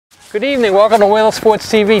Good evening, welcome to Whale Sports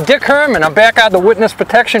TV. Dick Herman, I'm back out of the Witness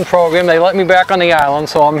Protection Program. They let me back on the island,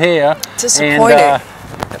 so I'm here. Disappointing.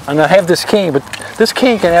 And I have this cane, but this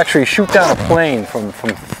cane can actually shoot down a plane from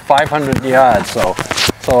 500 yards. So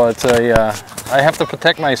it's a I have to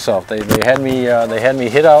protect myself. They had me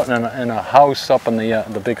hid out in a house up in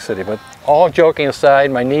the big city. But all joking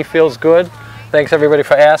aside, my knee feels good. Thanks everybody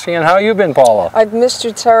for asking. And how you been, Paula? I've missed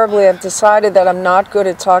you terribly. I've decided that I'm not good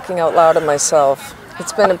at talking out loud to myself.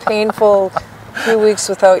 It's been a painful few weeks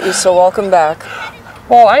without you, so welcome back.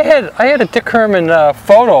 Well, I had a Dick Herman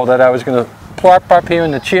photo that I was going to plop up here in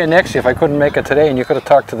the chair next to you if I couldn't make it today, and you could have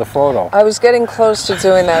talked to the photo. I was getting close to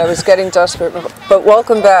doing that. I was getting desperate, but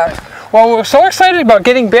welcome back. Well, we're so excited about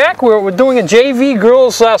getting back. We're doing a JV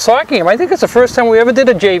girls soccer game. I think it's the first time we ever did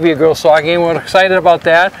a JV girls soccer game. We're excited about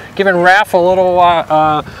that. Giving Raph a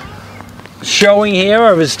little showing here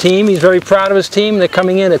of his team. He's very proud of his team. They're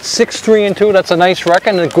coming in at 6-3-2. That's a nice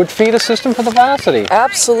record and a good feeder system for the varsity.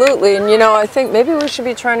 Absolutely, and you know, I think maybe we should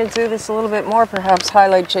be trying to do this a little bit more, perhaps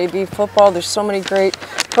highlight JV football. There's so many great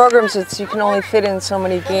programs that you can only fit in so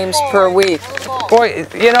many games per week. Boy,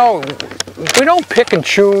 you know, we don't pick and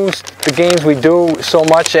choose the games we do so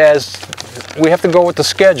much as we have to go with the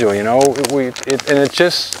schedule, you know. And it's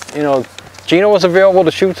just, you know, Gino was available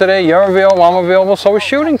to shoot today, you're available, I'm available, so we're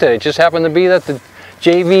shooting today. It just happened to be that the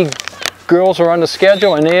JV girls are on the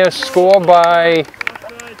schedule and they're scored by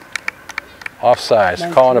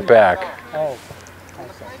offsides, calling it back.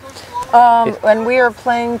 And we are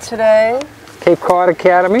playing today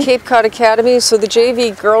CapeCodAcademy. CapeCodAcademy. So the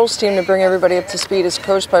JV girls team, to bring everybody up to speed, is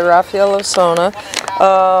coached by Rafael Osona,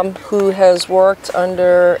 who has worked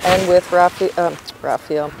under and with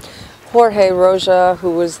Jorge Roja,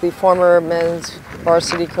 who was the former men's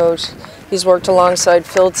varsity coach. He's worked alongside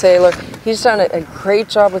Phil Taylor. He's done a great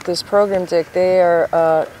job with this program, Dick. They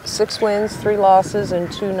are 6 wins, 3 losses,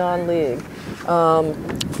 and 2 non-league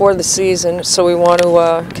for the season. So we want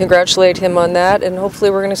to congratulate him on that, and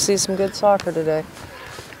hopefully we're going to see some good soccer today.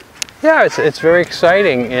 Yeah, it's very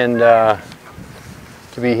exciting and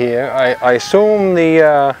to be here. I assume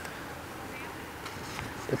the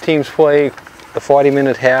teams play the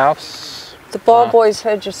 40-minute halves. The ball boy's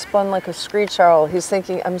head just spun like a screech owl. He's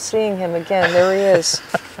thinking, I'm seeing him again. There he is.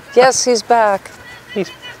 Yes, he's back.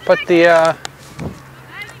 But the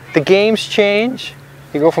games change.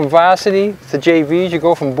 You go from varsity to JVs, you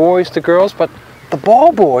go from boys to girls, but the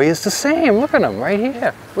ball boy is the same. Look at him right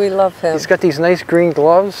here. We love him. He's got these nice green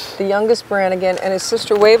gloves. The youngest Brannigan, and his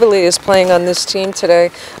sister Waverly is playing on this team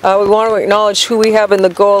today. We want to acknowledge who we have in the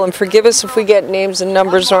goal, and forgive us if we get names and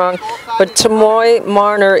numbers wrong, but Tamoy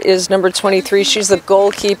Marner is number 23. She's the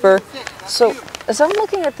goalkeeper. So as I'm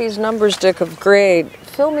looking at these numbers, Dick, of grade,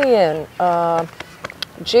 fill me in.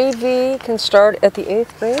 JV can start at the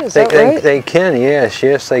 8th grade, is that right? They can,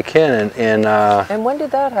 yes, they can. And when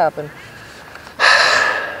did that happen?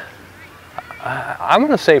 I'm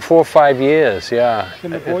going to say 4 or 5 years, yeah.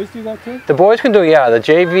 Can the boys do that too? The boys can do, yeah. The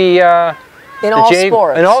JV. In all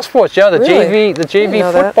sports. In all sports, yeah. The really?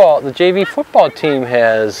 JV football team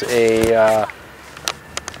has a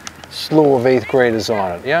slew of 8th graders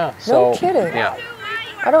on it, yeah. No kidding. Yeah.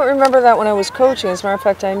 I don't remember that when I was coaching. As a matter of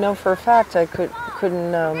fact, I know for a fact I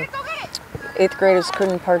couldn't. 8th graders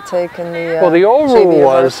couldn't partake in the. Well, the old rule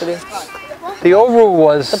was. The old rule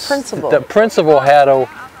was. The principal. The principal had to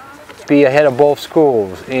be ahead of both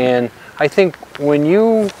schools, and I think when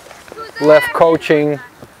you left coaching,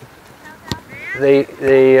 they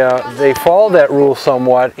followed that rule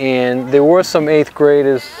somewhat, and there were some 8th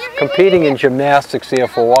graders competing in gymnastics there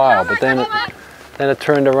for a while, but then it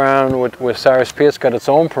turned around where Cyrus Pierce got its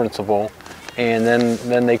own principal, and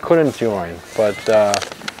then they couldn't join. But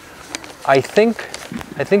I think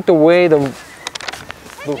the way the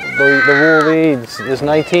rule reads is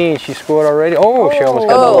 19. She scored already. Oh, she almost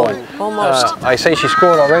got another one. Almost. I say she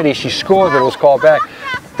scored already. She scored, but it was called back.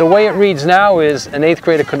 The way it reads now is an 8th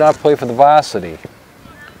grader could not play for the varsity,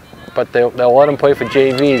 but they'll let them play for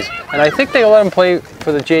JVs. And I think they'll let them play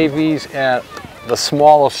for the JVs at the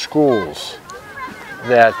smaller schools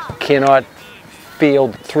that cannot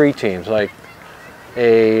field 3 teams. Like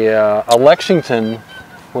a Lexington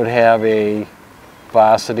would have a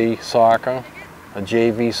varsity soccer, a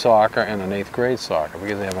JV soccer, and an 8th grade soccer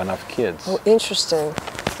because they have enough kids. Oh, interesting.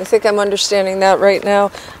 I think I'm understanding that right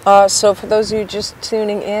now. So for those of you just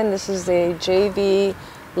tuning in, this is a JV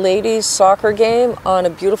ladies soccer game on a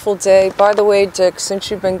beautiful day. By the way, Dick, since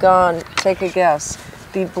you've been gone, take a guess.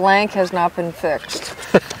 The blank has not been fixed.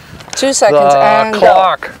 2 seconds and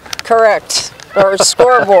clock. Go. Correct. Or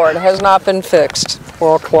scoreboard has not been fixed.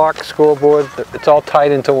 Well, clock, scoreboard, it's all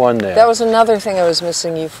tied into one there. That was another thing I was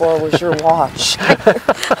missing you for, was your watch.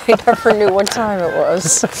 I never knew what time it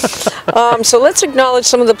was. So let's acknowledge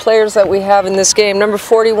some of the players that we have in this game. Number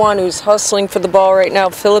 41, who's hustling for the ball right now,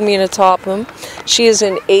 Philomena Topham. She is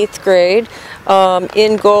in 8th grade.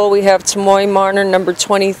 In goal, we have Tamoy Marner, number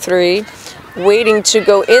 23. Waiting to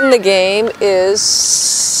go in the game is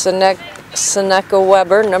Seneca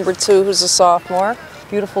Weber, number 2, who's a sophomore.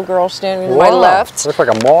 Beautiful girl standing to my left. Looks like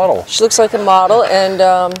a model. She looks like a model, and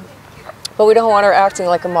but we don't want her acting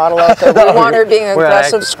like a model out there. We want her being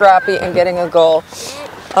aggressive, scrappy, and getting a goal.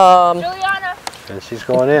 And she's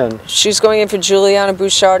going in. She's going in for Juliana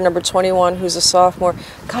Bouchard, number 21, who's a sophomore.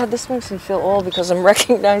 God, this makes me feel old because I'm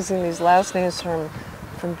recognizing these last names from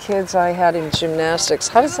kids I had in gymnastics.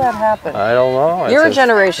 How does that happen? I don't know. You're a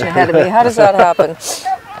generation ahead of me. How does that happen?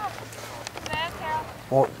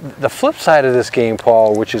 Well, the flip side of this game,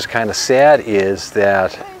 Paul, which is kind of sad, is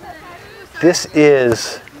that this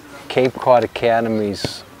is Cape Cod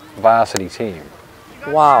Academy's varsity team.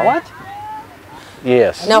 Wow. What?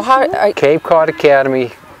 Yes. Now, Cape Cod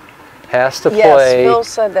Academy has to play. Yes, Phil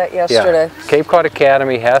said that yesterday. Yeah, Cape Cod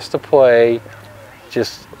Academy has to play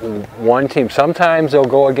just one team. Sometimes they'll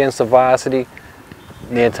go against the varsity.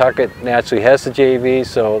 Nantucket naturally has the JVs,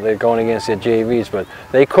 so they're going against their JVs, but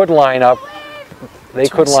they could line up. They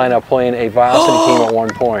could line up playing a varsity team at one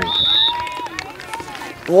point.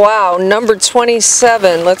 Wow, number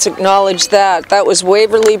 27, let's acknowledge that. That was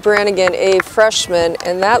Waverly Brannigan, a freshman,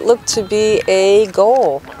 and that looked to be a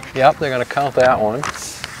goal. Yep, they're going to count that one.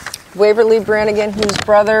 Waverly Brannigan, whose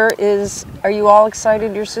brother is, are you all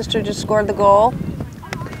excited your sister just scored the goal?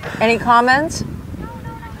 Any comments?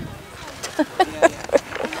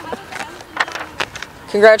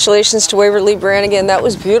 Congratulations to Waverly Brannigan. That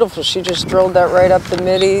was beautiful. She just drilled that right up the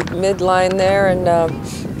midline there and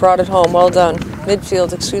brought it home. Well done.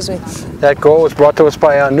 Midfield, excuse me. That goal was brought to us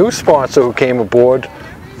by our new sponsor who came aboard.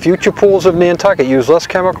 Future Pools of Nantucket. Use less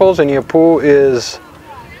chemicals and your pool is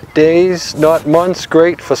days, not months.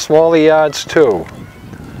 Great for smaller yards too.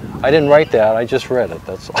 I didn't write that. I just read it.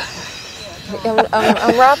 That's all.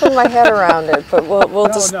 I'm wrapping my head around it, but we'll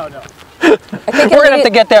just... No. We're going to have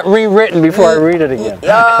to get that rewritten before I read it again.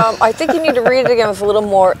 I think you need to read it again with a little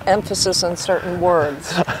more emphasis on certain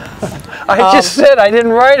words. I just said I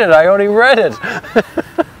didn't write it. I only read it.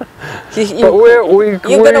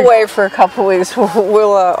 You've been away for a couple weeks.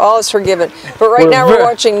 All is forgiven. But right now we're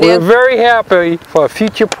watching... We're very happy for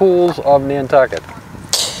Future Pools of Nantucket.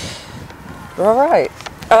 All right.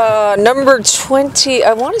 Number 20,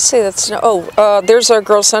 I want to say that's... there's our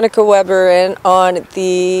girl Seneca Weber and on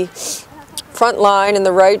the front line in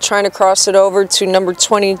the right, trying to cross it over to number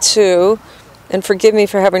 22. And forgive me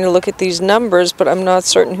for having to look at these numbers, but I'm not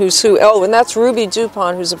certain who's who. Oh, and that's Ruby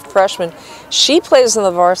Dupont, who's a freshman. She plays on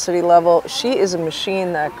the varsity level. She is a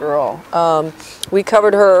machine, that girl. We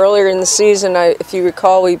covered her earlier in the season. If you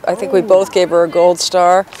recall, I think we both gave her a gold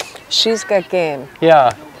star. She's got game.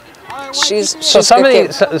 Yeah. She's so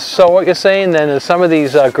what you're saying then is some of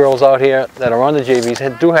these girls out here that are on the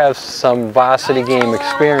JVs do have some varsity game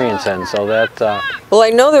experience, and so that well, I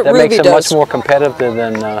know that Ruby makes them much more competitive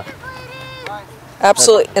than.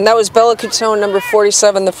 Absolutely, and that was Bella Coutone, number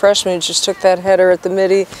 47, the freshman, who just took that header at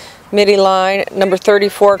the midi line. Number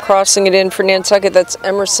 34, crossing it in for Nantucket. That's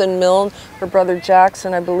Emerson Milne, her brother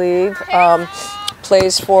Jackson, I believe,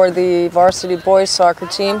 plays for the varsity boys soccer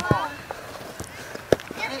team.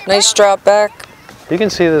 Nice drop back. You can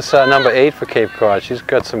see this number 8 for Cape Cod. She's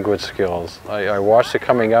got some good skills. I watched her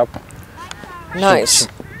coming up. Nice.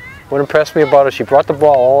 What impressed me about her, she brought the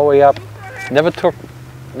ball all the way up. Never took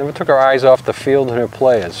her eyes off the field and her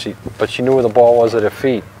players. But she knew where the ball was at her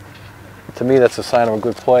feet. To me, that's a sign of a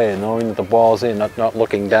good player, knowing that the ball's in, not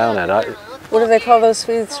looking down at it. What do they call those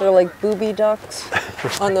feet? Sort of like booby ducks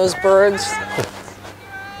on those birds.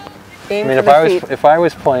 I mean, if I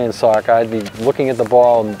was playing soccer, I'd be looking at the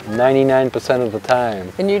ball 99% of the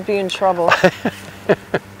time. And you'd be in trouble.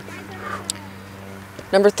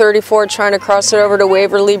 Number 34 trying to cross it over to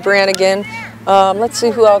Waverly Brannigan. Let's see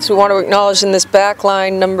who else we want to acknowledge in this back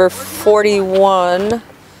line. Number 41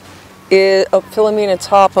 is Philomena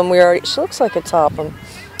Topham. She looks like a Topham.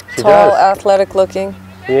 Tall, athletic looking.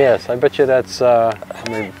 Yes, I bet you that's, I'm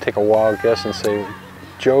going to take a wild guess and say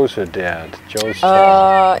Joe's her dad. Joe's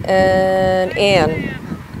and Ann,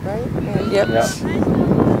 right? Ann, yep.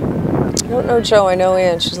 I don't know Joe, I know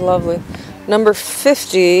Ann. She's lovely. Number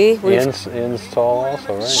 50. Ann's tall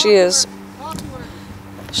also, right? She is.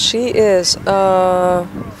 She is 50.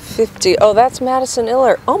 Oh, that's Madison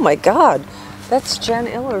Iller. Oh my God. That's Jen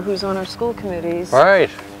Iller, who's on our school committees.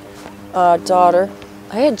 Right. Daughter.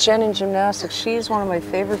 I had Jen in gymnastics. She's one of my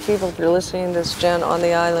favorite people. If you're listening to this, Jen, on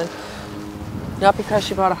the island. Not because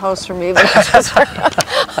she bought a house for me, but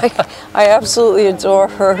I absolutely adore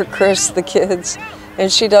her, Chris, the kids.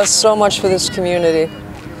 And she does so much for this community.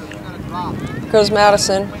 Goes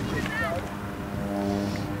Madison.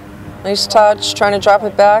 Nice touch, trying to drop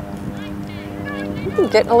it back.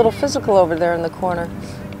 Getting a little physical over there in the corner.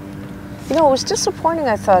 You know, it was disappointing,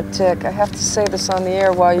 I thought, Dick. I have to say this on the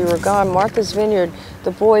air while you were gone. Martha's Vineyard,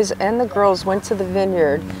 the boys and the girls went to the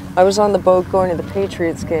Vineyard. I was on the boat going to the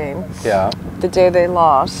Patriots game. Yeah. The day they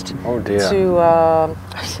lost. Oh, dear. To,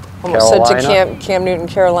 almost said to Cam Newton,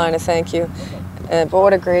 Carolina, thank you. But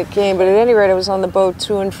what a great game. But at any rate, I was on the boat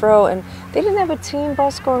to and fro, and they didn't have a team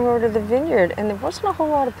bus going over to the Vineyard, and there wasn't a whole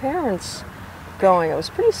lot of parents going. I was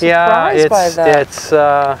pretty surprised by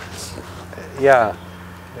that. Yeah.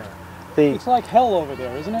 It's like hell over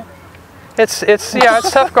there, isn't it? It's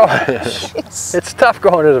tough going. It's tough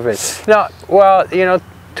going to the Vineyard. Now, well, you know,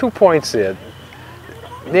 2 points there.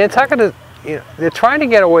 Nantucket, they're trying to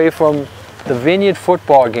get away from the Vineyard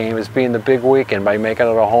football game as being the big weekend by making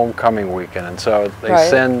it a homecoming weekend, and so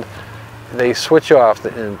they switch off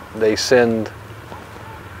and they send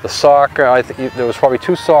the soccer. I think there was probably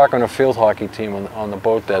 2 soccer and a field hockey team on the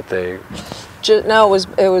boat that day. No, it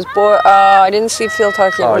was boy. I didn't see field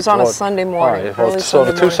hockey. It was on a Sunday morning. Right. So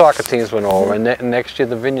the 2 soccer teams went over, and next year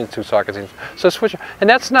the Vineyard 2 soccer teams. So switch, and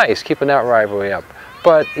that's nice, keeping that rivalry up.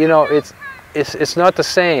 But you know, it's not the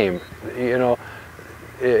same. You know,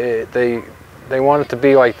 they want it to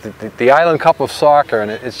be like the Island Cup of soccer,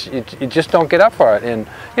 and you just don't get up for it. And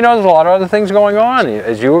you know, there's a lot of other things going on.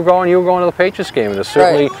 As you were going to the Patriots game, and there's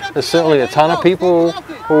certainly a ton of people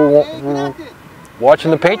who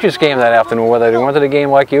watching the Patriots game that afternoon, whether they went to the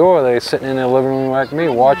game like you or they're sitting in their living room like me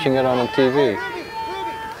watching it on the TV.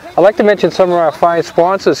 I'd like to mention some of our fine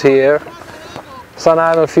sponsors here. Sun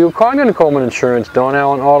Island Fuel, Condon & Coleman Insurance, Don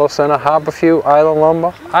Allen Auto Center, Harborview, Island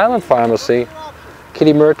Lumber, Island Pharmacy,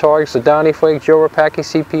 Kitty Murtaug's, the Downey Flake, Joe Rapaki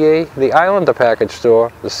CPA, the Islander Package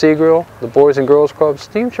Store, the Sea Grill, the Boys and Girls Club,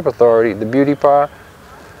 Steamship Authority, the Beauty Bar,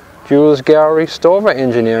 Jewelers Gallery, Stover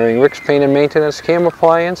Engineering, Rick's Paint and Maintenance, Cam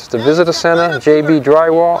Appliance, the Visitor Center, JB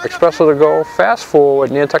Drywall, Espresso to Go, Fast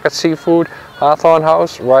Forward, Nantucket Seafood, Hawthorne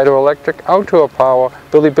House, Ryder Electric, Outdoor Power,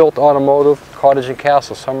 Billy Built Automotive, Cottage and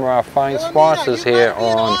Castle. Some of our fine sponsors here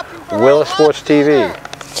on Whaler Sports TV.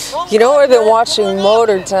 You know, I've been watching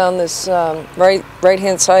Motor down this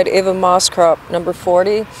right-hand side, Ava Mosscrop, number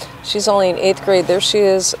 40. She's only in 8th grade. There she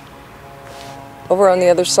is over on the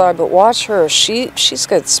other side, but watch her. She's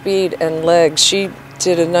got speed and legs. She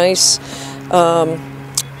did a nice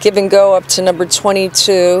give and go up to number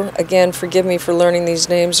 22. Again, forgive me for learning these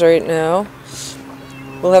names right now.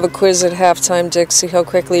 We'll have a quiz at halftime, Dick, see how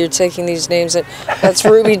quickly you're taking these names. That's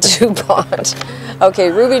Ruby DuPont.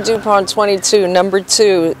 Okay, Ruby DuPont, 22. Number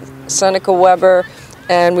 2, Seneca Weber,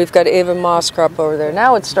 and we've got Ava Mosscrop over there.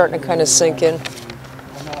 Now it's starting to kind of sink in.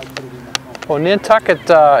 Well, Nantucket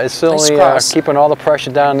is certainly keeping all the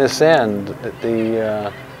pressure down this end.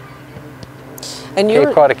 The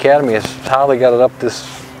Cape Cod Academy has hardly got it up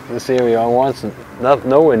this area on once, and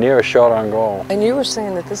nowhere near a shot on goal. And you were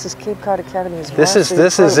saying that this is Cape Cod Academy's This is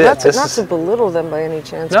it. Not to belittle them by any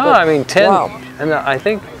chance. No, but, I mean 10. Wow. And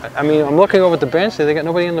I'm looking over at the bench. They got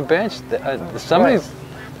nobody on the bench.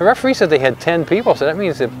 The referee said they had 10 people, so that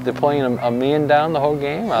means they're playing a man down the whole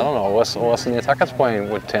game. I don't know. Unless Nantucket's playing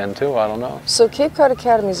with 10 too. I don't know. So Cape Cod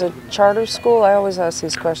Academy is a charter school. I always ask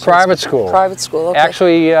these questions. Private school. Private school. Okay.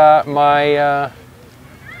 Actually, my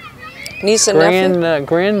niece and nephew.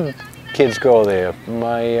 Grandkids go there.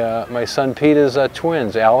 My son Peter's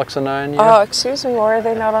twins, Alex and Anya. Oh, excuse me. Why are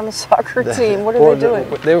they not on the soccer team? What are they doing?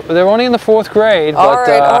 They're only in the 4th grade. All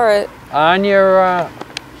right.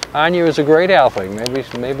 Anya is a great athlete.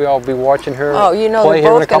 Maybe I'll be watching her play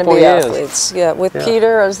here in a couple of years. Oh, you know, they're both going to be athletes. Yeah, with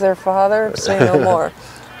Peter as their father, say no more.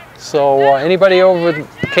 So anybody over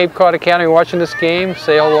at Cape Cod Academy watching this game,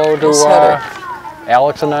 say hello to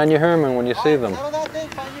Alex and Anya Herman when you see them.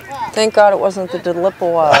 Thank God it wasn't the DeLippa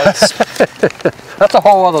Wilds. That's a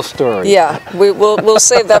whole other story. Yeah, we'll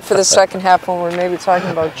save that for the second half when we're maybe talking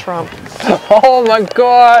about Trump. Oh my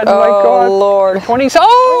God! Oh my God. Lord! 20.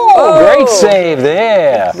 Oh, great save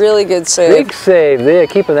there. Really good save. Big save there,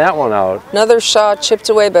 keeping that one out. Another shot chipped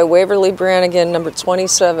away by Waverly Brannigan, number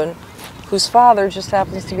 27, whose father just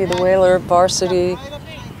happens to be the Whaler varsity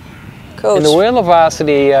coach. In the Whaler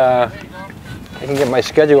varsity, I can get my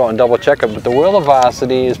schedule out and double check it, but the Whaler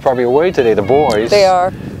varsity is probably away today. The boys. They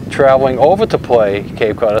are. Traveling over to play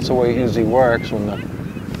Cape Cod. That's the way it usually works. When the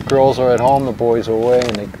girls are at home, the boys are away,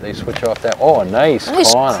 and they switch off that. Oh, a nice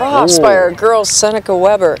corner. Cross by our girl, Seneca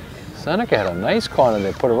Weber. Seneca had a nice corner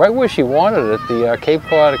there, put it right where she wanted it. The Cape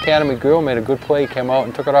Cod Academy girl made a good play, came out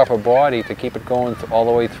and took it off her body to keep it going all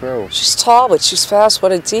the way through. She's tall, but she's fast.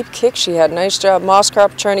 What a deep kick she had. Nice job.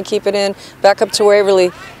 Mosscrop trying to keep it in. Back up to Waverly.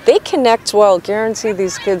 They connect well. Guarantee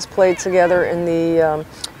these kids played together in the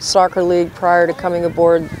soccer league prior to coming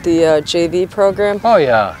aboard the JV program. Oh,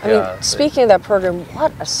 yeah. I mean, speaking of that program,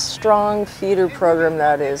 what a strong feeder program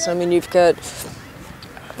that is. I mean, you've got,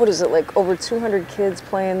 what is it, like over 200 kids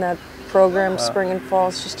playing that program spring and fall.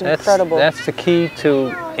 It's just incredible. That's the key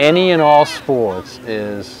to any and all sports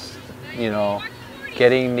is, you know,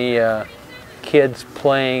 getting the kids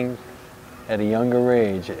playing at a younger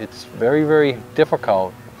age. It's very, very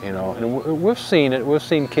difficult, you know, and we've seen it. We've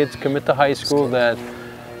seen kids commit to high school that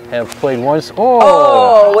have played once.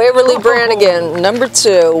 Oh, Waverly Brannigan, number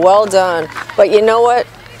 2. Well done. But you know what?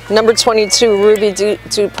 Number 22, Ruby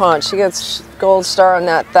DuPont. She gets gold star on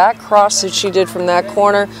that. That cross that she did from that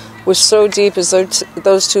corner was so deep as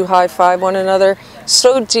those two high-five one another.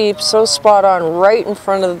 So deep, so spot on, right in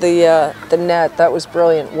front of the net. That was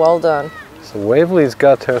brilliant. Well done. So Waverly's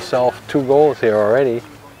got herself 2 goals here already.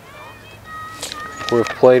 We've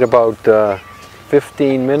played about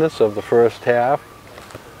 15 minutes of the first half.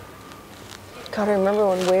 God, I remember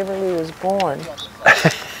when Waverly was born.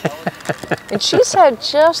 And she's had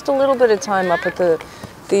just a little bit of time up at the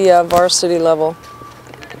varsity level.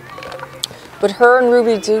 But her and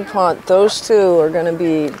Ruby DuPont, those two are going to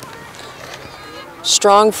be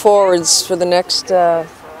strong forwards for the next, 3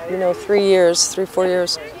 years, 3-4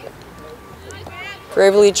 years.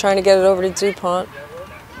 Waverly trying to get it over to DuPont.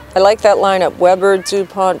 I like that lineup. Weber,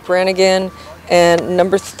 DuPont, Brannigan, and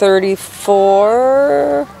number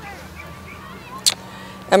 34,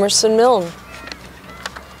 Emerson Milne.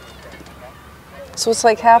 So it's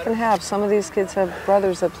like half and half. Some of these kids have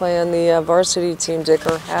brothers that play on the varsity team, Dick,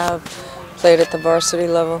 or have played at the varsity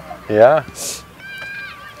level. Yeah.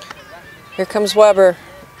 Here comes Weber.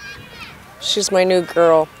 She's my new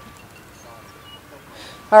girl.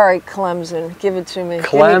 All right, Clemson, give it to me.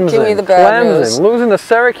 Clemson. Give me the bad news. Losing to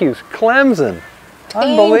Syracuse. Clemson.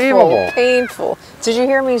 Unbelievable. Painful. Did you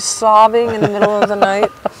hear me sobbing in the middle of the night?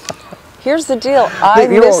 Here's the deal. I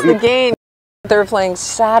missed the game. They were playing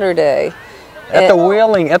Saturday. At the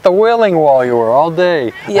Wheeling Wall you were all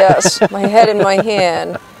day. Yes, my head in my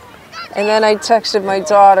hand. And then I texted my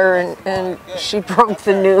daughter and she broke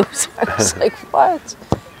the news. I was like, what?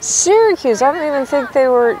 Syracuse, I don't even think they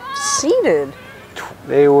were seeded.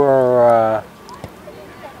 They were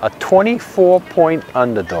a 24-point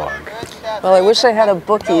underdog. Well, I wish I had a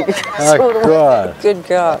bookie because good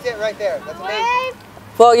God. That's it right there. That's amazing.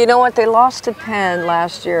 Well, you know what? They lost to Penn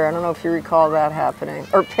last year. I don't know if you recall that happening.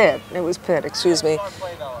 Or Pitt. It was Pitt, excuse me.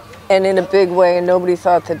 And in a big way, and nobody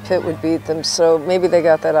thought that Pitt would beat them. So maybe they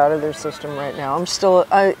got that out of their system right now. I'm still,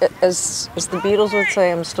 as the Beatles would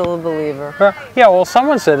say, I'm still a believer. Yeah, well,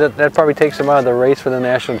 someone said that probably takes them out of the race for the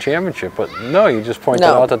national championship. But no, you just pointed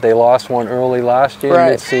out that they lost one early last year,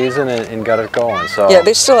 mid-season, and got it going. So yeah,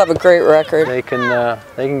 they still have a great record. They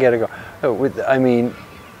can get it going. I mean,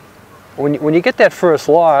 when you get that first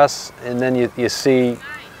loss, and then you see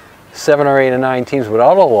 7 or 8 or 9 teams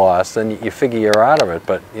without a loss, then you figure you're out of it.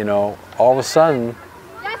 But, you know, all of a sudden,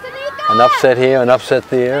 an upset here, an upset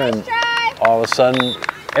there, and all of a sudden,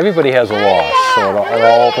 everybody has a loss. So it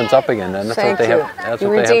all opens up again. And that's what they have.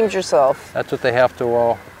 You redeemed yourself. That's what they have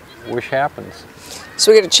to wish happens.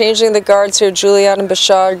 So we got a changing the guards here. Juliet and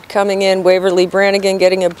Bouchard coming in. Waverly Brannigan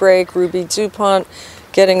getting a break. Ruby DuPont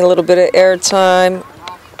getting a little bit of airtime.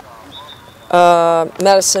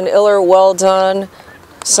 Madison Iller, well done.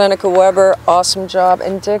 Seneca Weber, awesome job.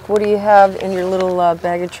 And Dick, what do you have in your little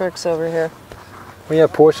bag of tricks over here? We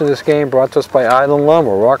have portion of this game brought to us by Island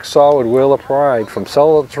Lumber. Rock solid wheel of pride. From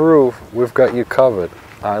cellar to roof, we've got you covered.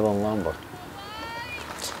 Island Lumber.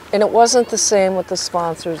 And it wasn't the same with the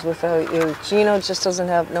sponsors without you. Gino just doesn't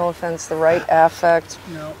have, no offense, the right affect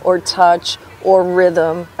or touch or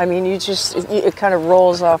rhythm. I mean, it kind of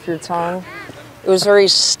rolls off your tongue. It was very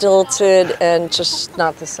stilted and just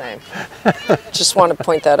not the same. Just want to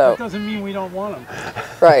point that out. That doesn't mean we don't want them.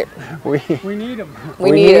 Right. We need them. We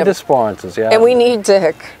need the sponsors, yeah. And we need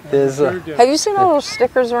Dick. Have you seen all those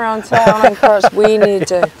stickers around town on cars? We need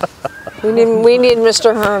Dick. We need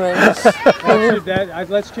Mr. Herman.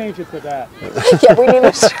 Let's change it to that. Yeah, we need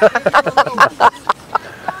Mr.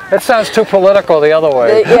 That sounds too political the other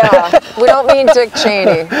way. Yeah, we don't mean Dick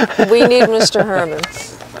Cheney. We need Mr. Herman.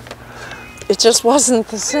 It just wasn't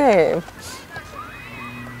the same.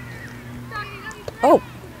 Oh,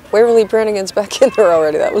 Waverly Brannigan's back in there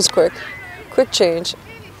already. That was quick. Quick change.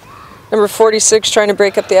 Number 46 trying to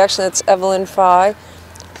break up the action. That's Evelyn Fye.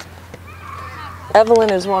 Evelyn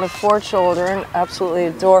is one of 4 children. Absolutely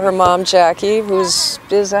adore her mom, Jackie, who's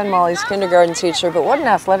Biz and Molly's kindergarten teacher. But what an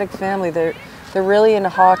athletic family. They're really into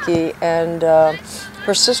hockey, and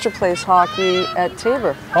her sister plays hockey at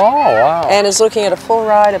Tabor. Oh, wow. And is looking at a full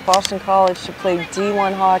ride at Boston College to play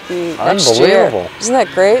D1 hockey next year. Unbelievable. Isn't that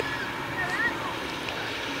great?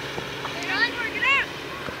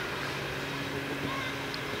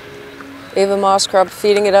 Ava Mosscrop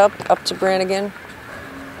feeding it up to Brannigan.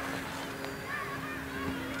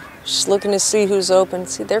 She's looking to see who's open.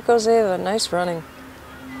 See, there goes Ava. Nice running.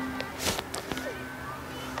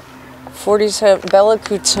 40s have Bella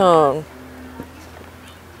Coutone.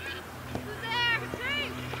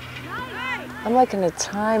 I'm like in a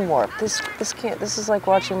time warp. This is like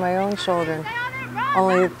watching my own children,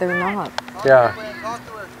 only they're not. Yeah.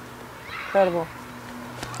 Incredible.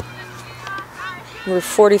 Number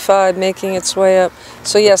 45 making its way up.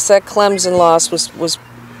 So yes, that Clemson loss was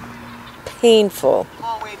painful.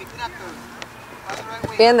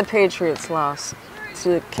 And the Patriots loss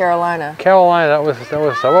to Carolina. Carolina, that was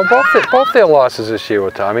well, both their losses this year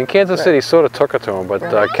were tough. I mean, Kansas City sort of took it to them, but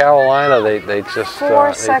Carolina, they just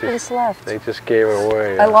 4 seconds left. They just gave it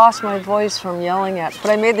away. I lost my voice from yelling at,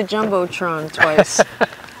 but I made the jumbotron twice.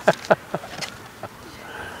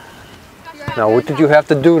 Now, what did you have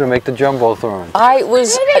to do to make the jumbotron? I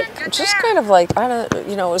was just kind of like, I don't,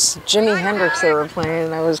 it was Jimi Hendrix they were playing,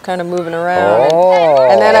 and I was kind of moving around. Oh.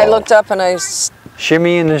 And then I looked up and I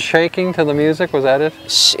shimmying and shaking to the music, was that it?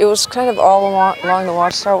 It was kind of all along the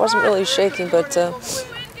watchtower. It wasn't really shaking, but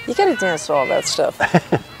you got to dance to all that stuff.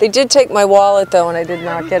 They did take my wallet, though, and I did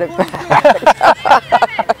not get it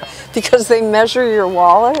back. Because they measure your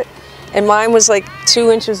wallet, and mine was like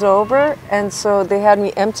 2 inches over, and so they had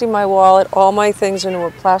me empty my wallet, all my things into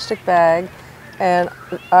a plastic bag, and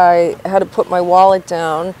I had to put my wallet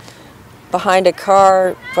down behind a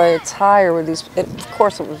car by a tire with these, of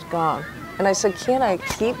course it was gone. And I said, can't I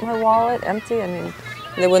keep my wallet empty? I mean,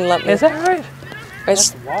 they wouldn't let me. Is that right?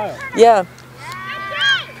 That's wild. Yeah.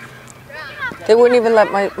 They wouldn't even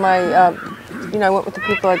let my I went with the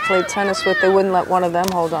people I played tennis with, they wouldn't let one of them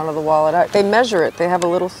hold onto the wallet. They measure it, they have a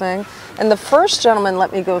little thing. And the first gentleman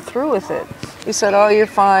let me go through with it. He said, oh, you're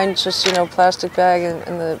fine, just, plastic bag.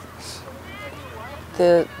 And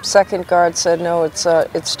the second guard said, no,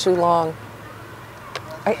 it's too long.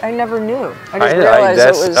 I never knew. I didn't realize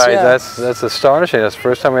it was. That's astonishing. That's the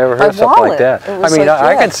first time I ever heard something like that. I mean,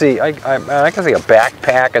 I can see I can see a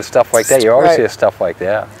backpack and stuff like that. You always see stuff like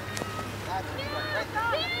that.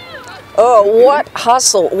 Oh, what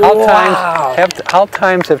hustle! Wow. How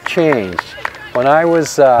times have changed. When I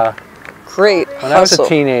was great. When I was a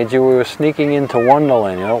teenager, we were sneaking into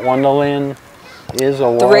Wonderland. You know what Wonderland is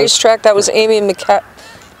or was? The racetrack. That was Amy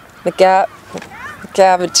McGavity.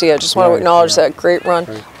 I just want to acknowledge that great run.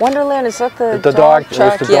 Wonderland, is that the dog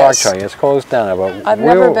track? It was the dog track. It's closed down. But I've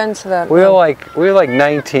never been to that. We were like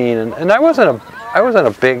 19, and I wasn't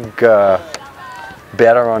a big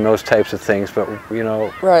better on those types of things, but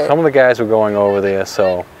some of the guys were going over there,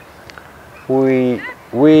 so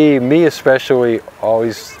me especially,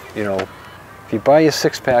 always, if you buy your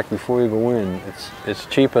 6-pack before you go in, it's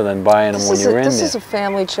cheaper than buying them when you're in there. This is a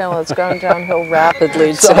family channel that's gone downhill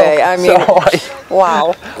rapidly today.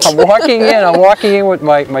 Wow. I'm walking in with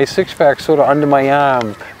my 6-pack sort of under my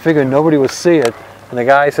arm, figuring nobody would see it. And the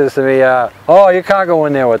guy says to me, oh, you can't go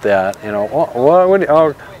in there with that.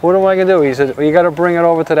 What am I going to do? He said, well, you got to bring it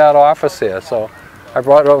over to that office here. So I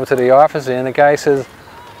brought it over to the office here, and the guy says,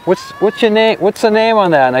 what's your name? What's the name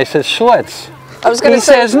on that? And I said, Schlitz. He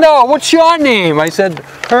says, no, what's your name? I said,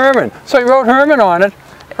 Herman. So he wrote Herman on it.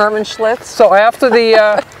 Herman Schlitz. So after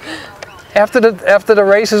the after the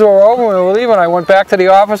races were over, we were leaving, I went back to the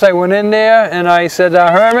office. I went in there and I said,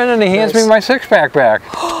 Herman, and he hands me my 6-pack back.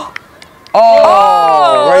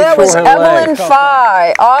 Oh, right that through was her Evelyn leg.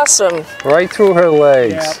 Phi. Awesome. Right through her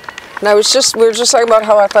legs. Yeah. And we were just talking about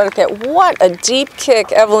how athletic that. What a deep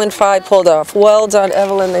kick Evelyn Phi pulled off. Well done,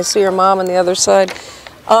 Evelyn. They see her mom on the other side.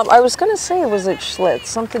 I was going to say, was it Schlitz?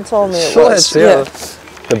 Something told me it was. Schlitz, yeah.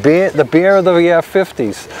 The beer of the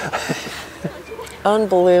 50s.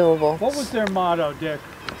 Unbelievable. What was their motto, Dick?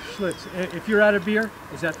 Schlitz. If you're out of beer,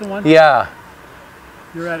 is that the one? Yeah.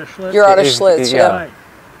 You're out of Schlitz? You're out of Schlitz, yeah. Right.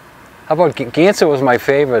 How about Gansett was my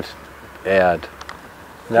favorite ad.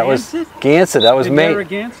 That was Gansett. That was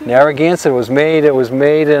made. Narragansett was made. It was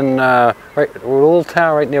made in a little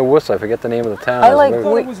town right near Worcester. I forget the name of the town. I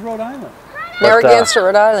thought it was Rhode Island. Narragansett,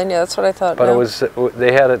 Rhode Island. Yeah, that's what I thought. But it was.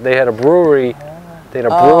 They had a brewery. They had a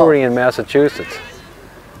brewery in Massachusetts.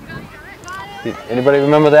 Anybody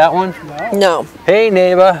remember that one? No. Hey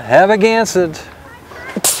neighbor, have a Gansett.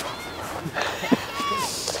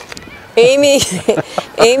 Amy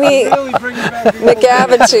Really bring you back to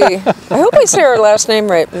McAvity. I hope I say her last name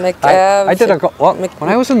right. I did when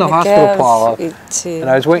I was in the hospital, Paula, and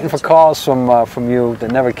I was waiting for calls from you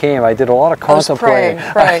that never came. I did a lot of contemplating.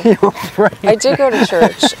 Praying. You were praying. I did go to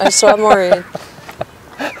church. I saw Maureen.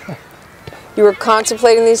 You were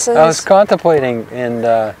contemplating these things? I was contemplating, and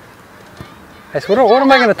I said, what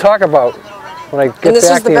am I going to talk about when I get and this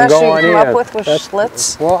back is the to you and best go you on come here? up with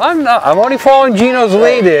Schlitz? Well, I'm not. I'm only following Gino's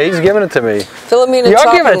lead here. He's giving it to me. Philomena You're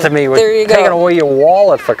Topham. giving it to me. There you go. Taking away your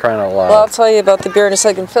wallet for crying out loud. Well, I'll tell you about the beer in a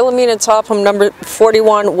second. Philomena Topham, number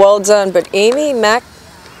 41, well done. But Amy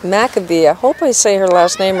McAvee, I hope I say her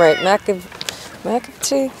last name right. McAvee,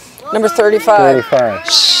 number 35. 35.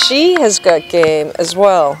 She has got game as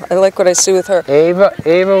well. I like what I see with her. Ava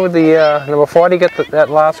with the number 40 get that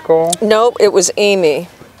last goal? Nope, it was Amy.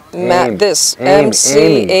 This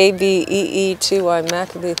McAveety,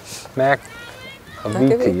 McAvee.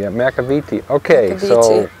 Macaviti, yeah, Macaviti. Okay,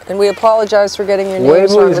 so and we apologize for getting your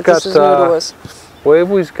names wrong, but this is new to us.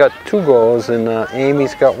 Waverly's got 2 goals and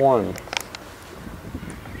Amy's got 1.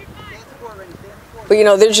 But you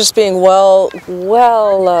know, they're just being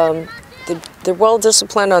they're well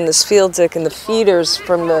disciplined on this field, Dick, and the feeders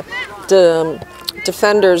from the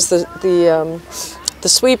defenders, the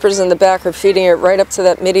sweepers in the back are feeding it right up to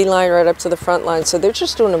that midi line, right up to the front line. So they're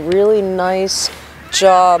just doing a really nice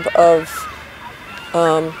job of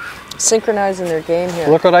synchronizing their game here.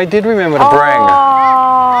 Look what I did remember to bring.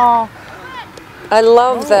 Oh, I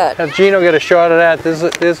love that. Have Gino get a shot of that.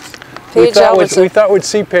 We thought we'd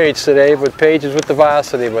see Paige today, but Paige is with the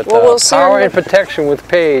varsity. But we'll see power and protection with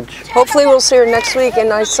Paige. Hopefully we'll see her next week.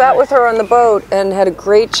 And I sat with her on the boat and had a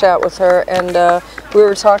great chat with her. And we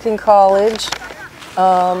were talking college.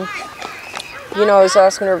 You know, I was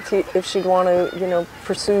asking her if she'd want to, you know,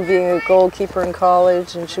 pursue being a goalkeeper in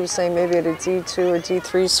college, and she was saying maybe at a D2 or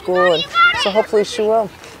D3 school, and so hopefully she will.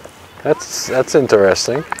 That's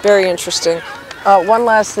interesting. Very interesting. One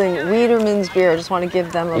last thing, Wiedeman's beer. I just want to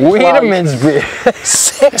give them a plug. Wiedeman's beer.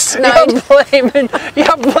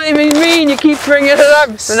 You're blaming me, and you keep bringing it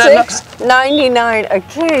up. $6.99 a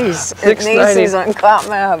case at Macy's on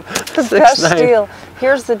Cotton Ave. Best deal.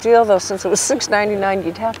 Here's the deal, though. Since it was $6.99,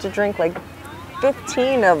 you'd have to drink like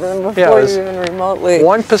 15 of them before you even remotely.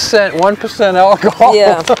 1% alcohol.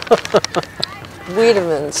 Yeah.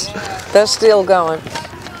 Wiedeman's. Best deal going.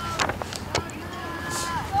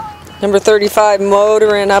 Number 35,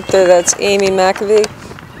 motoring up there. That's Amy McAvee.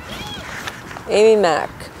 Amy Mac.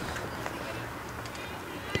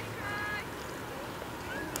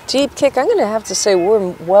 Deep kick. I'm going to have to say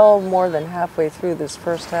we're well more than halfway through this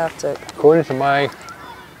first half, Dick. According to my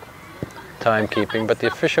timekeeping, but the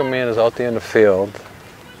official man is out there in the field.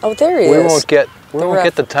 Oh, there he is. We won't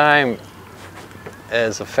get the time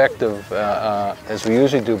as effective as we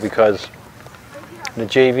usually do, because in the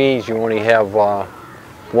JVs you only have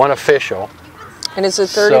one official. And is it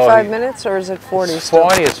 35 minutes or is it 40 still?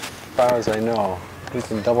 40 as far as I know. We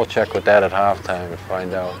can double check with that at halftime and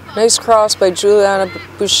find out. Nice cross by Juliana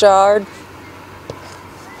Bouchard.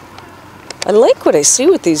 I like what I see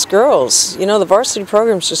with these girls. You know, the varsity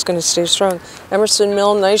program's just going to stay strong. Emerson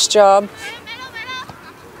Mill, nice job.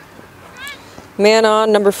 Man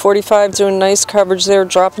on, number 45, doing nice coverage there,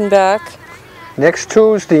 dropping back. Next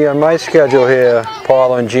Tuesday on my schedule here,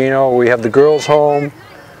 Paula and Gino, we have the girls home.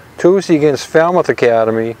 Tuesday against Falmouth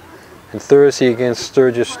Academy, and Thursday against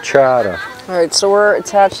Sturgis Charter. All right, so we're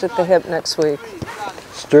attached at the hip next week.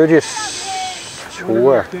 Sturgis,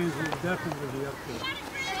 where?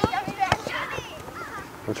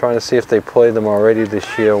 I'm trying to see if they played them already this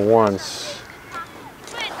year once.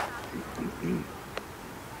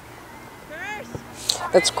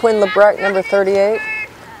 That's Quinn Lebrecht, number 38.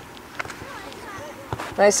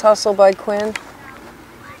 Nice hustle by Quinn.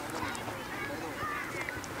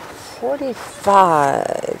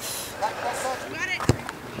 45.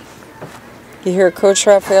 You hear Coach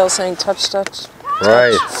Raphael saying touch, touch.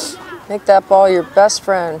 Right. Make that ball your best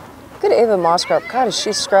friend. Look at Ava Moskop. God, is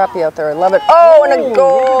she scrappy out there. I love it. Oh, and a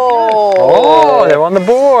goal! Oh, they're on the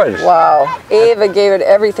board. Wow. Ava gave it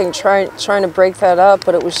everything, trying to break that up,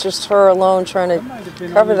 but it was just her alone trying to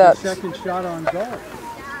cover that. Second shot on goal.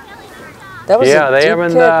 That was yeah, a they deep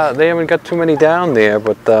haven't kick. they haven't got too many down there,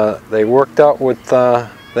 but they worked out with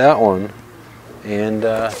that one, and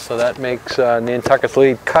so that makes Nantucket's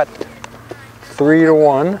lead cut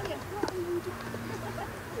 3-1.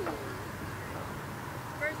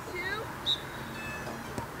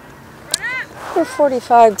 Number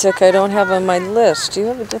 45, Dick, I don't have on my list. Do you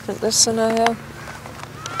have a different list than I have?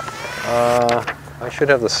 I should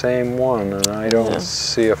have the same one, and I don't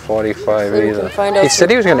see a 45 So you either. can find out He said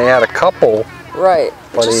he was going to add a couple Right.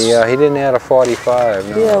 But he didn't add a 45.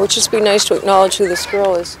 No. Yeah, it would just be nice to acknowledge who this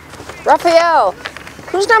girl is. Raphael,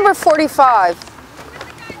 who's number 45?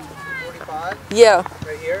 45? Yeah.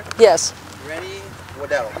 Right here? Yes. Rennie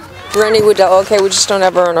Waddell. Rennie Waddell. Okay, we just don't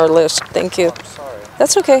have her on our list. Thank you. Oh, I'm sorry.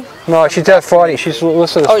 That's okay. No, she's at 40. She's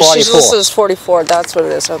listed as 44. Oh, she's listed as 44. That's what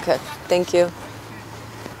it is. Okay. Thank you.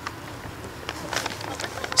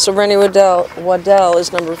 So Rennie Waddell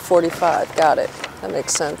is number 45. Got it. That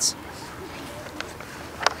makes sense.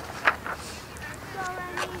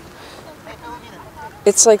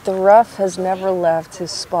 It's like the ref has never left his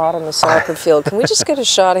spot on the soccer field. Can we just get a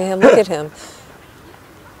shot of him? Look at him.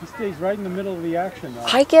 He stays right in the middle of the action now.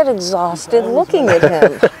 I get exhausted looking at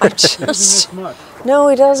him. I He doesn't miss just... much. No,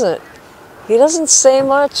 he doesn't. He doesn't say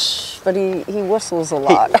much, but he whistles a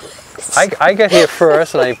lot. I got here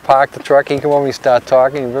first, and I parked the truck. He came over and he started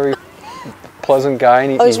talking. He's a very pleasant guy,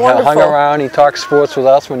 and he's he hung wonderful. around. He talked sports with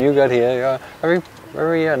us when you got here. Yeah,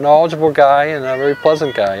 very knowledgeable guy and a very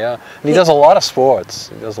pleasant guy. Yeah, and he does a lot of sports.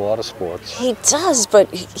 He does a lot of sports. He does, but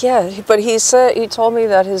but he told me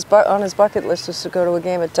that on his bucket list is to go to a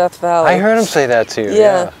game at Death Valley. I heard him say that too.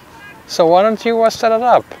 Yeah. So why don't you set it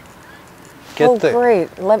up?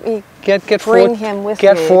 Great. Let me bring him with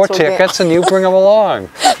Get me 4 to a tickets and you bring him along.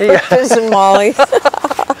 Biz and Molly.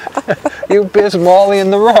 You Biz Molly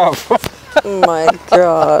in the rough. Oh my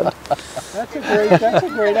God. That's a great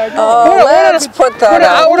idea. Oh, let's put that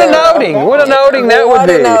out What an outing! What an outing that would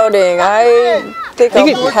be! What an outing! I think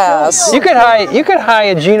I'll pass. You could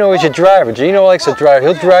hire Gino as your driver. Gino likes to drive.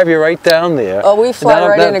 He'll drive you right down there. Oh, we fly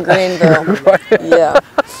right into Greenville. Yeah.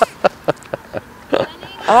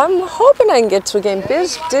 I'm hoping I can get to a game.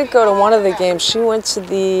 Biz did go to one of the games. She went to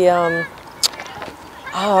the,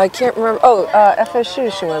 I can't remember. Oh,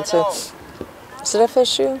 FSU she went to. Is it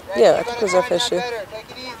FSU? Yeah, I think it was FSU.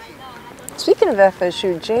 Speaking of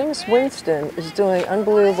FSU, James Winston is doing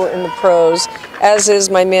unbelievable in the pros, as is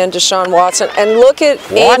my man Deshaun Watson. And look at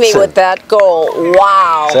Amy with that goal.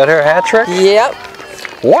 Wow. Is that her hat trick? Yep.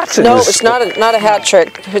 Watson. No, it's not a hat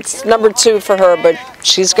trick. It's number 2 for her, but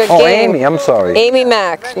she's got game. Oh, Amy, I'm sorry. Amy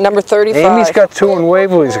Mack, number 35. Amy's got 2 and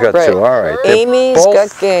Waverly's got 2. All right. Amy's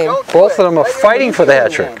got game. Both of them are fighting for the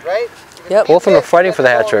hat trick. Yep. Both of them are fighting for the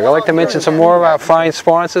hat trick. I'd like to mention some more of our fine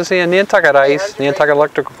sponsors here. Nantucket Ice, Nantucket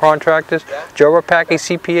Electrical Contractors, Joe Rapaki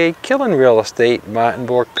CPA, Killen Real Estate, Martin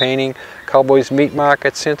Bork Painting, Cowboys Meat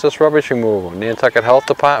Market, Santos Rubbish Removal, Nantucket Health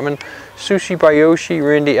Department, Sushi Bayoshi,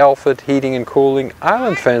 Randy Alford Heating and Cooling,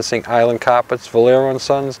 Island Fencing, Island Carpets, Valero &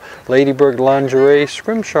 Sons, Ladybird Lingerie,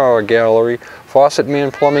 Scrimshaw Gallery, Faucet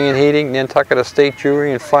Man Plumbing and Heating, Nantucket Estate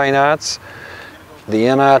Jewelry and Fine Arts, the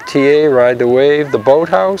NRTA, Ride the Wave, the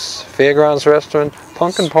Boathouse, Fairgrounds Restaurant,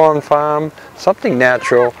 Pumpkin Pond Farm, Something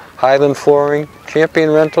Natural, Highland Flooring,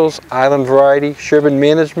 Champion Rentals, Island Variety, Sherburne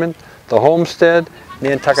Management, the Homestead,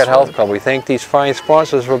 Nantucket Health Club. We thank these fine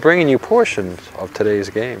sponsors for bringing you portions of today's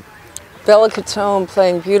game. Bella Catone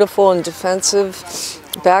playing beautiful in defensive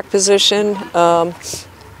back position.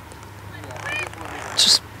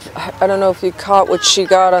 Just, I don't know if you caught what she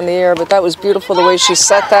got on the air, but that was beautiful the way she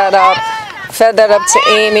set that up. Fed that up to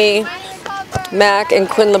Amy, Mac, and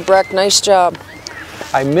Quinn LeBrecq. Nice job.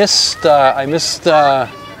 I missed going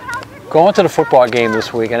to the football game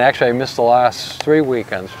this week, and actually I missed the last 3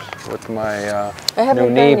 weekends with my new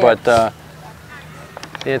knee. But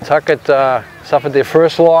Nantucket suffered their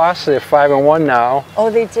first loss. They're 5-1 now. Oh,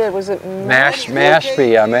 they did. Was it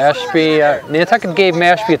Mashpee? Yeah, Mashpee. Nantucket gave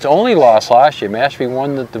Mashpee its only loss last year. Mashpee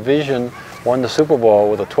won the division, won the Super Bowl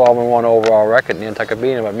with a 12-1 overall record. Nantucket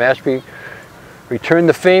beat them, but Mashpee returned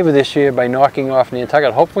the favor this year by knocking off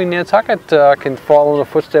Nantucket. Hopefully Nantucket can follow in the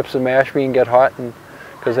footsteps of Mashpee and get hot,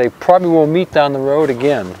 because they probably will meet down the road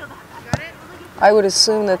again. I would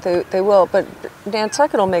assume that they will, but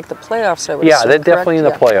Nantucket will make the playoffs. I would Yeah, assume, they're definitely in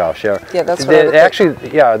the playoffs. Yeah. Yeah, that's what I would actually.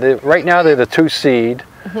 Yeah, right now they're the 2 seed.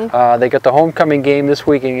 They got the homecoming game this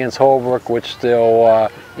week against Holbrook, which they'll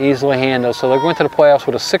easily handle. So they're going to the playoffs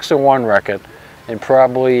with a 6-1 record, and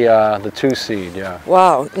probably the 2 seed. Yeah.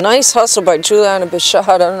 Wow, nice hustle by Juliana Bichard.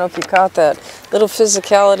 I don't know if you caught that. Little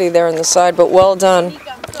physicality there on the side, but well done.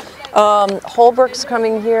 Holbrook's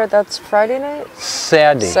coming here. That's Friday night?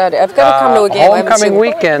 Saturday. I've got to come to a game. Homecoming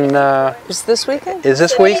weekend. Is this weekend? Is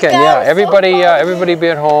this weekend? Yeah. Everybody be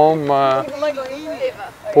at home.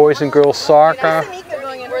 Boys and girls soccer,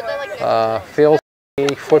 field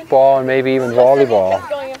football, and maybe even volleyball.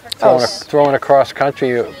 Throwing a cross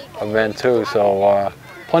country event too. So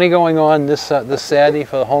plenty going on this Saturday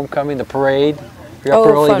for the homecoming, the parade. If you're up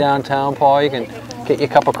early downtown, Paul, you can get your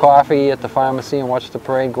cup of coffee at the pharmacy and watch the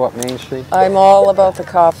parade go up Main Street. I'm all about the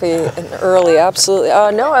coffee and early, absolutely.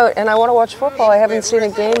 And I want to watch football. I haven't seen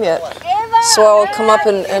a game yet. So I'll come up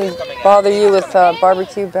and bother you with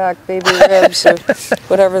barbecue back baby ribs or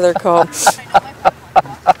whatever they're called.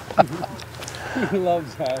 He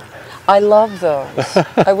loves that. I love those.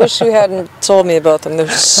 I wish you hadn't told me about them. They're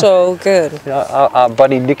so good. Yeah,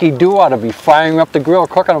 buddy Nicky Dew ought to be firing up the grill,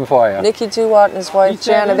 cooking them for you. Nicky Duwatt and his wife He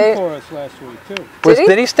sat Jana. in for us last week too.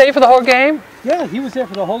 Did he stay for the whole game? Yeah, he was there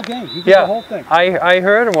for the whole game. He did Yeah, the whole thing. I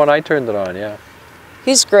heard him when I turned it on. Yeah.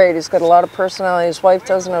 He's great. He's got a lot of personality. His wife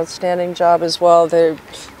does an outstanding job as well. They're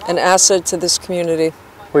an asset to this community.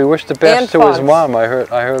 We wish the best And to his fun. mom. I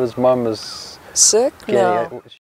heard his mom is Sick? No.